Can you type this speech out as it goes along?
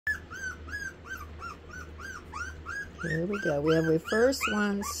Here we go. We have our first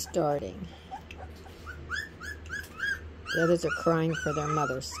one starting. The others are crying for their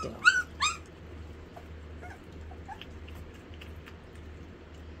mother still.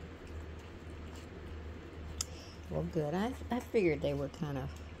 Well, good. I figured they were kind of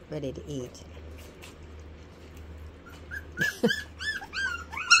ready to eat.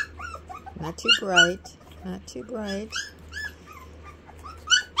 Not too bright. Not too bright.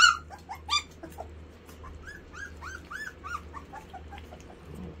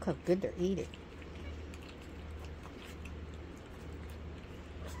 Look how good they're eating.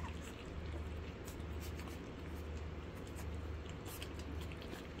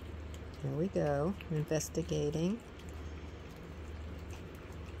 Here we go, investigating.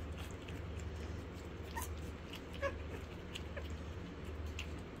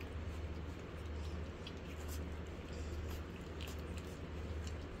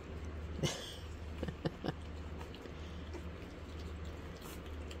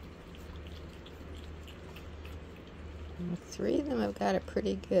 Three of them have got it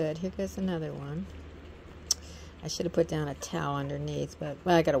pretty good. Here goes another one. I should have put down a towel underneath, but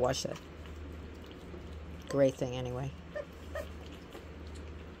well, I gotta wash that gray thing anyway.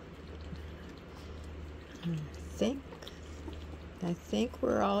 I think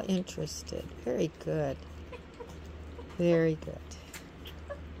we're all interested. Very good. Very good.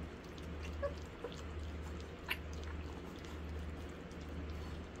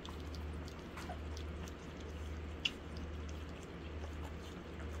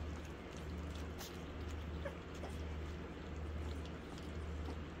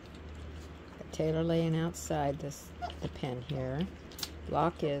 Taylor laying outside the pen here.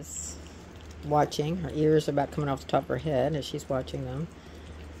 Locke is watching. Her ears are about coming off the top of her head as she's watching them.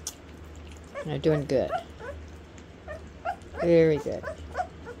 They're doing good. Very good.